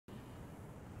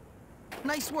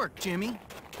Nice work, Jimmy.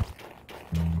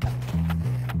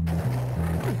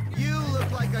 You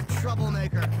look like a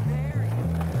troublemaker.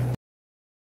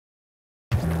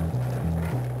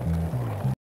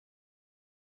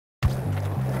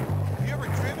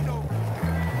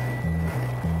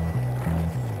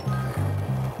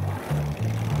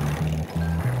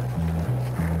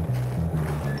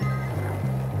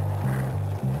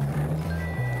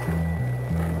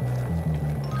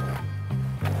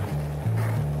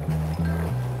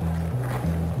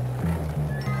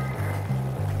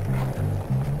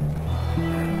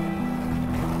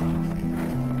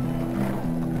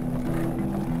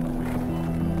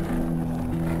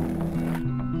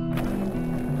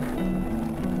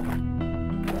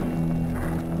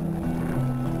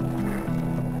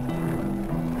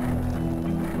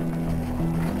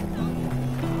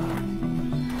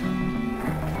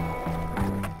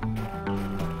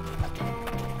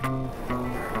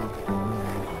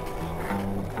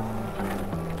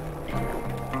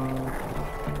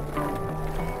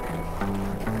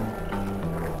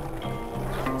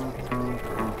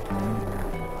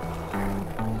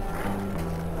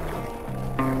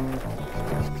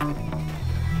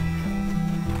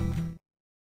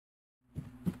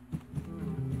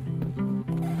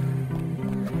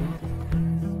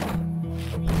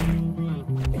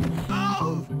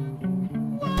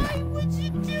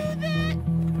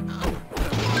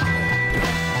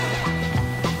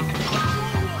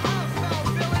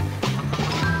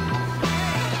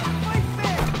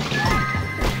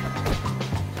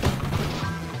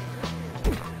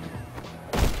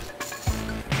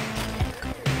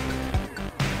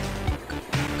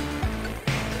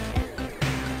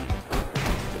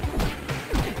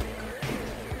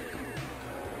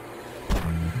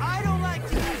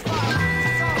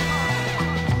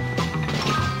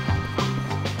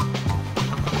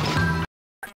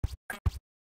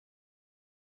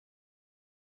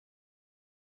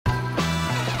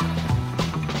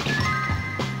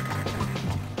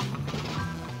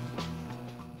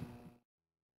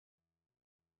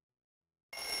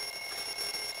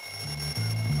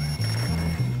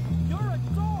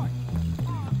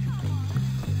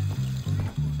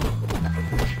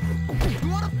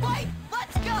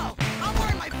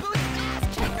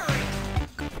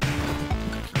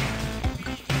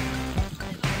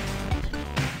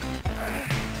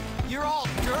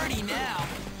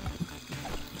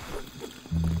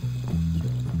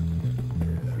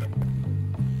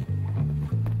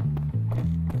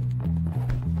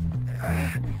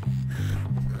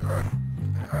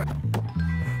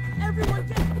 Everyone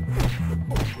get...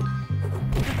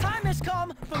 The time has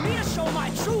come for me to show my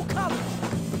true colors!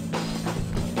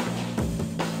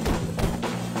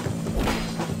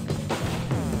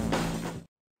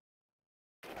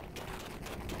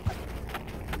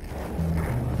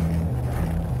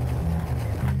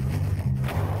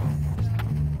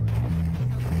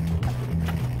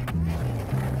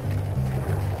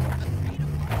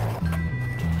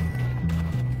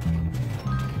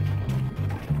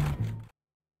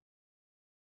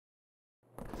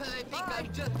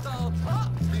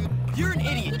 You're an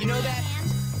idiot, you know that?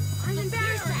 I'm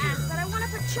embarrassed to ask, but I want to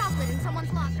put chocolate in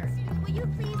someone's locker. Will you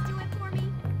please do it for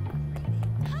me?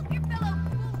 Help your fellow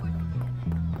Bullworth.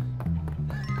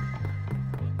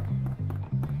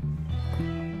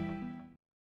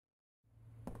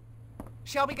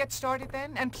 Shall we get started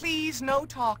then? And please, no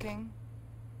talking.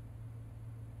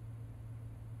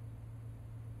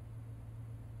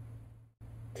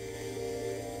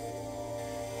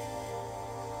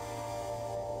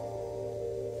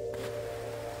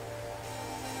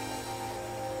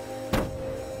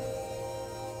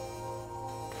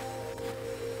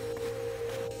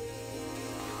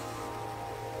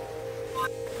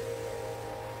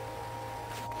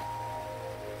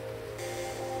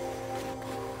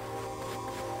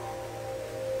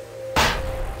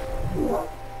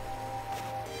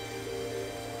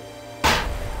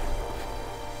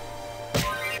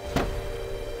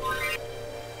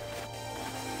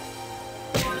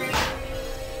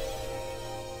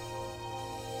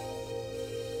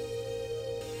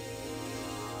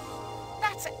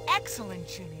 That's excellent,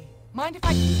 Jimmy. Mind if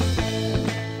I...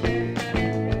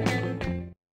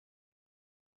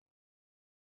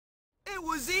 It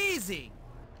was easy!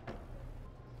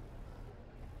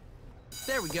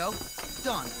 There we go.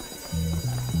 Done.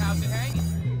 How's it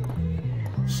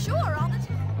hanging? Sure, all the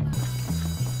time.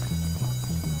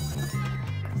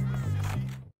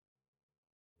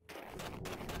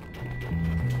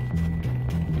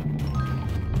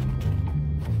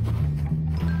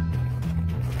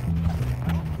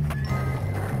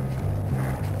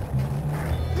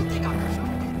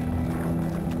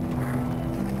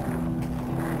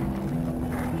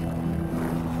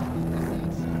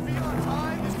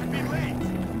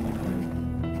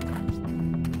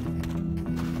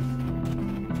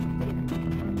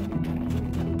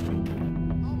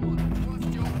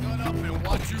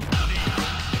 What you need?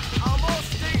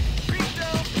 Almost stayed beat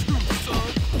down too,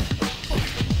 son.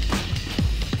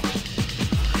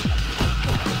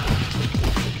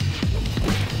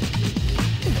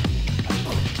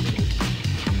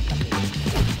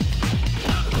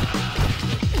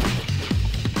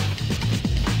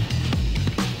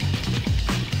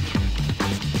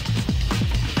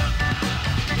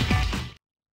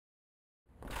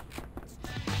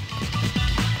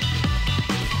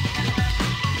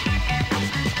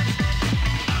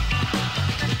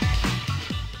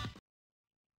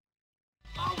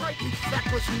 You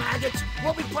feckless maggots!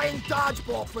 We'll be playing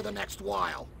dodgeball for the next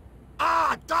while.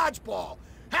 Ah, dodgeball!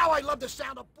 How I love the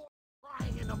sound of boys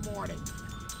crying in the morning.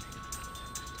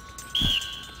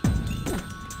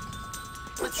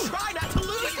 Let's try not to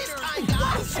lose this time,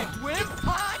 guys! Whip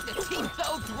time to teach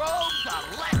those rogues a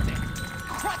lesson!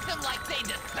 Crush them like they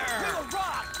deserve! Little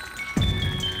rock!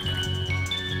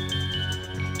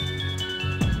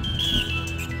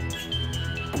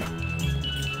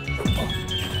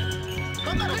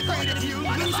 I'm not afraid of you,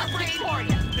 loser brain!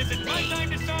 This is my time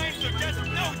to shine, so just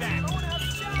know that!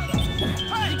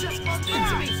 Hey, you just bumped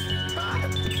into me!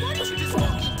 Why did you just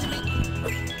walk into me?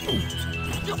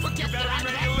 You'll forget You better that be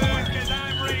I'm ready to that lose, because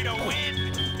I'm ready to win!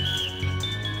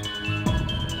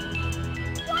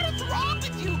 What is wrong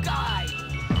with you guys?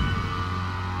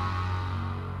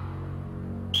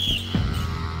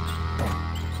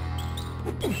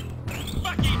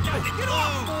 Fucking doesn't Get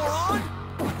off, moron!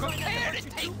 Prepare to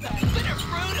take the bitter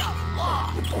fruit of law!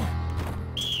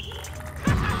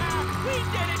 We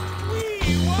did it! We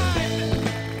won!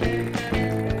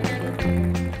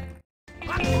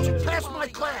 How did you pass my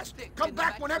class? Come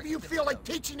back whenever you feel like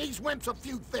teaching these wimps a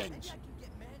few things.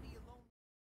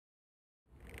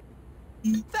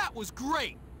 That was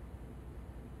great!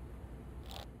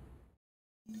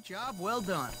 Job well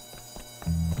done.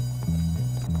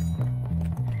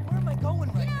 Where am I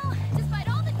going right now? You know, despite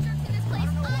all the jerks in this place,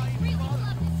 I really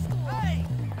love this school. Hey!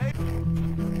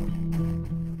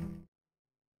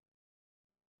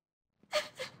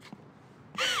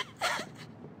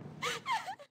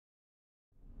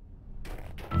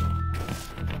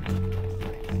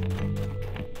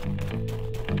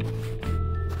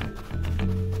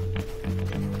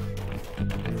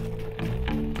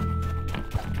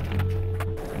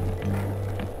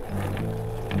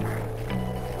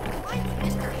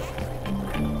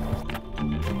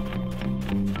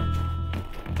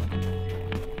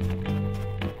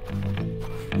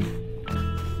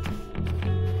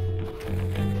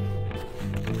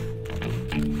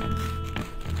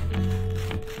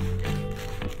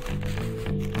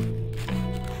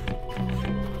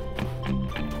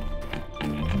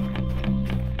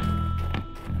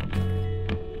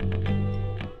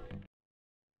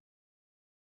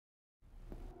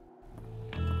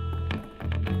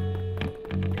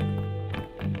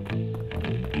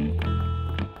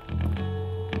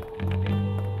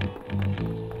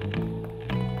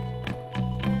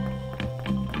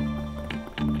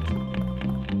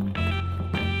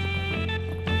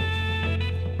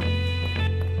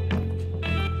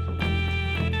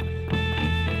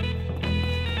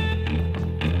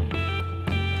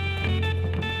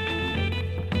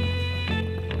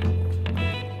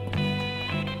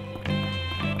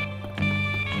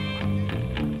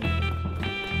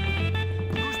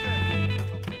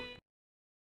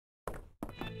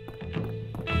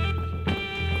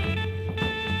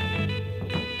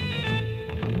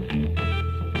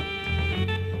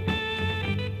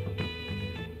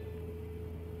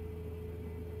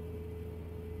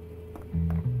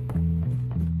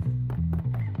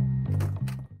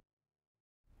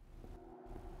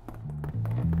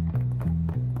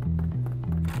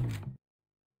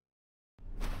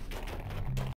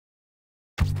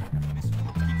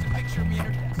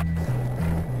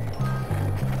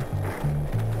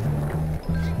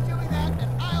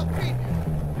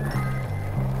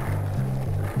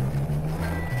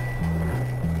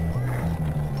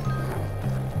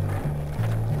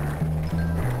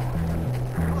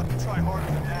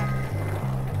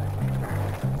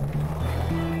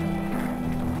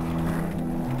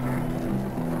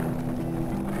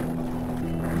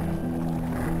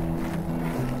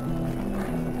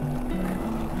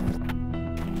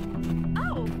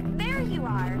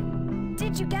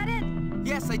 Did you get it?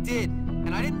 Yes, I did.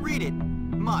 And I didn't read it.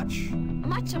 Much.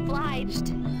 Much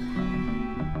obliged.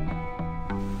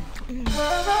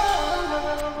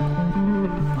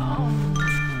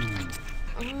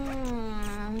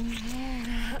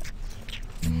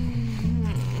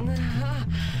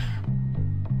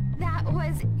 That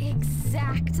was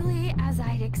exactly as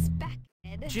I'd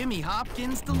expected. Jimmy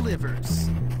Hopkins delivers.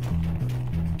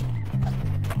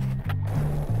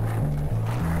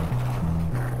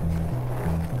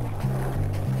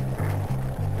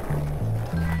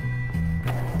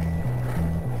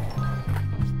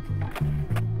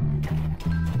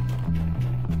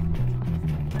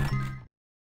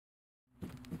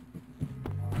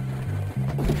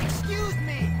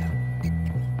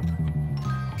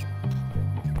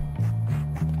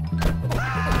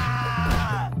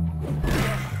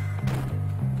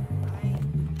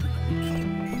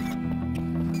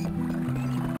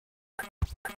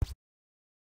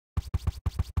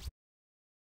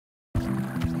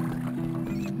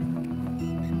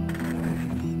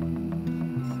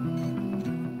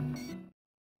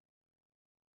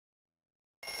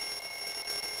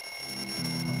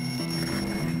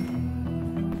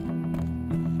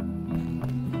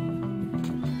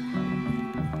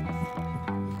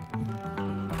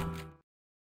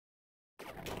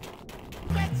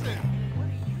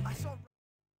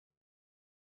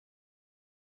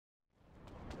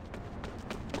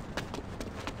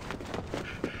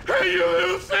 Hey, you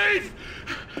little thief!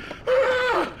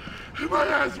 My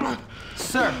asthma!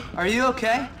 Sir, are you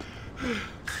okay?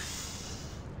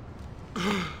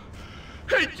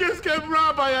 I just got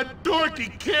robbed by a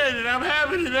dorky kid and I'm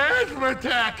having an asthma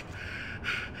attack!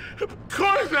 Of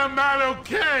course I'm not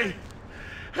okay!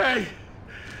 Hey,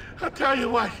 I'll tell you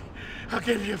what. I'll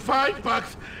give you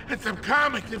 $5 and some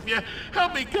comics if you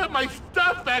help me get my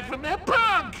stuff back from that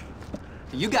punk!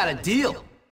 You got a deal.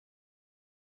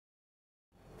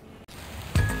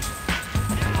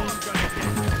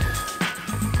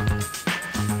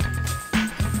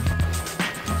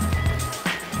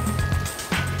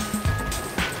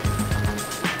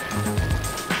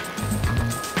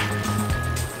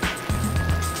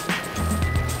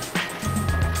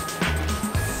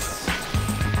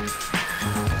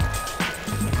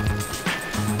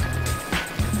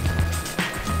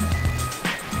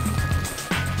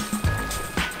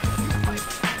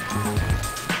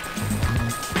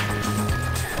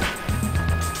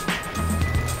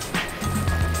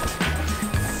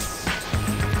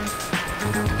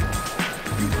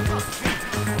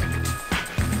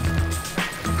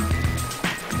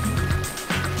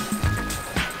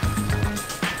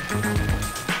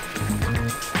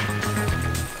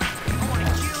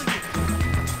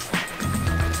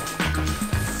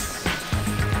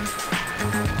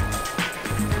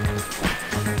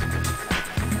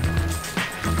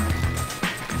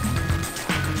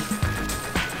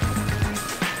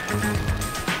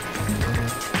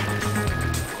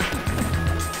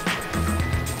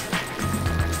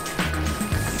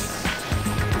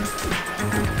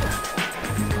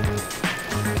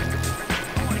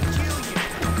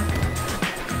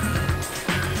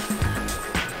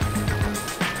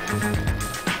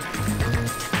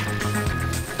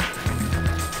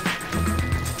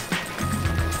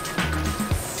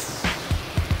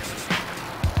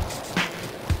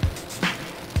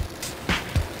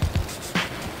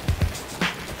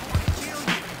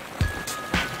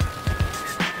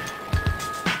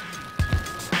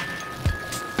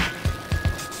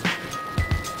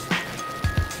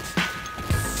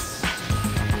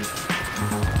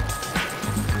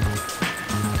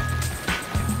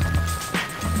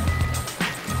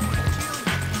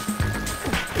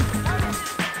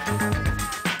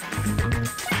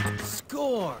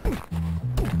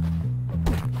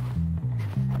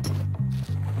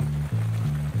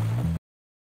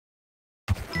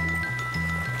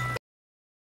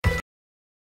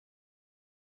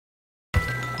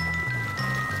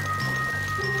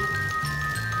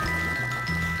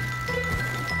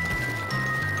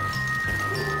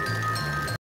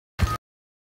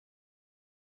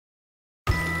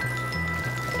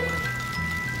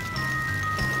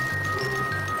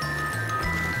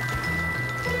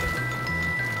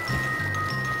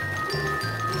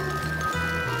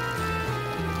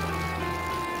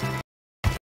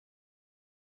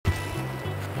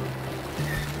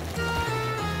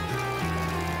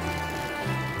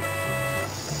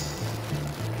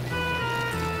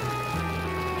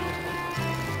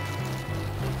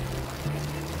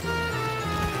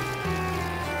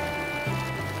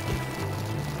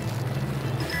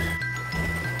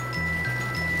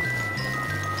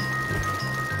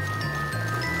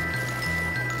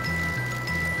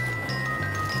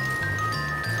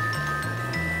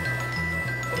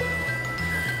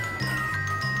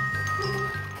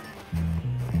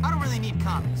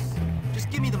 comics. Just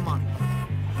give me the money.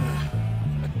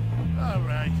 All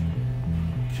right.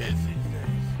 Kids these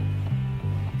days.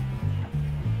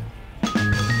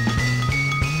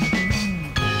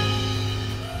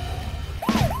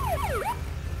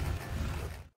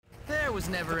 There was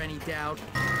never any doubt.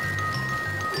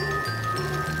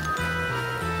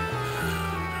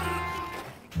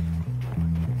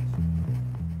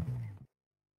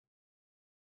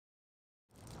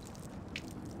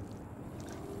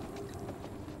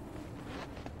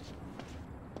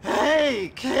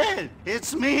 Hey, kid,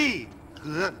 it's me.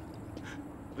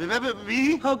 Remember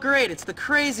me? Oh, great, it's the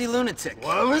crazy lunatic.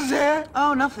 What was that?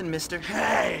 Oh, nothing, mister.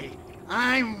 Hey,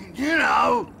 I'm, you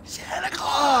know, Santa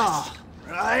Claus,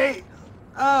 right?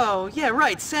 Oh, yeah,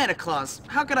 right, Santa Claus.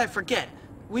 How could I forget?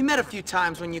 We met a few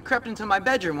times when you crept into my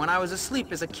bedroom when I was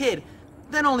asleep as a kid,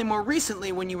 then only more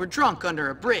recently when you were drunk under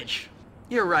a bridge.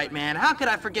 You're right, man. How could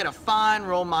I forget a fine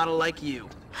role model like you?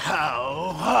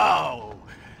 Ho, ho.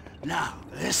 Now,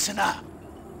 listen up.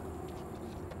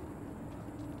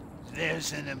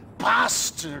 There's an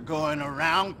imposter going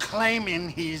around claiming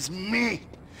he's me.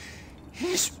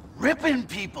 He's ripping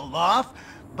people off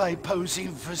by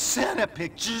posing for Santa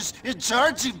pictures and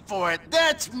charging for it.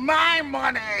 That's my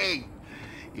money!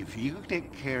 If you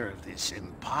take care of this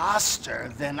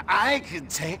imposter, then I can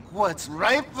take what's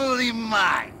rightfully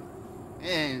mine.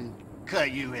 And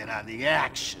cut you in on the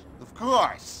action, of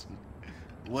course.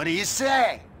 What do you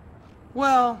say?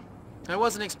 Well, I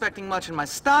wasn't expecting much in my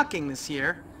stocking this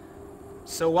year.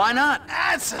 So why not?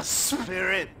 That's a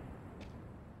spirit.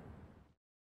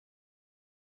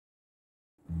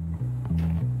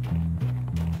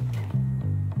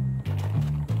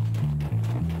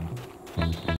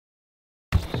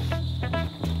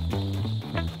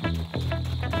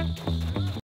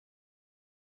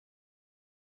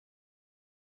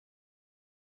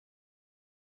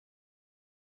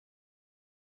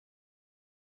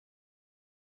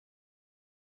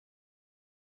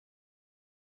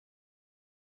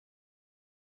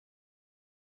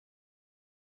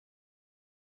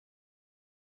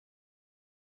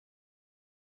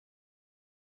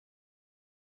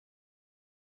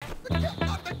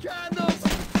 The can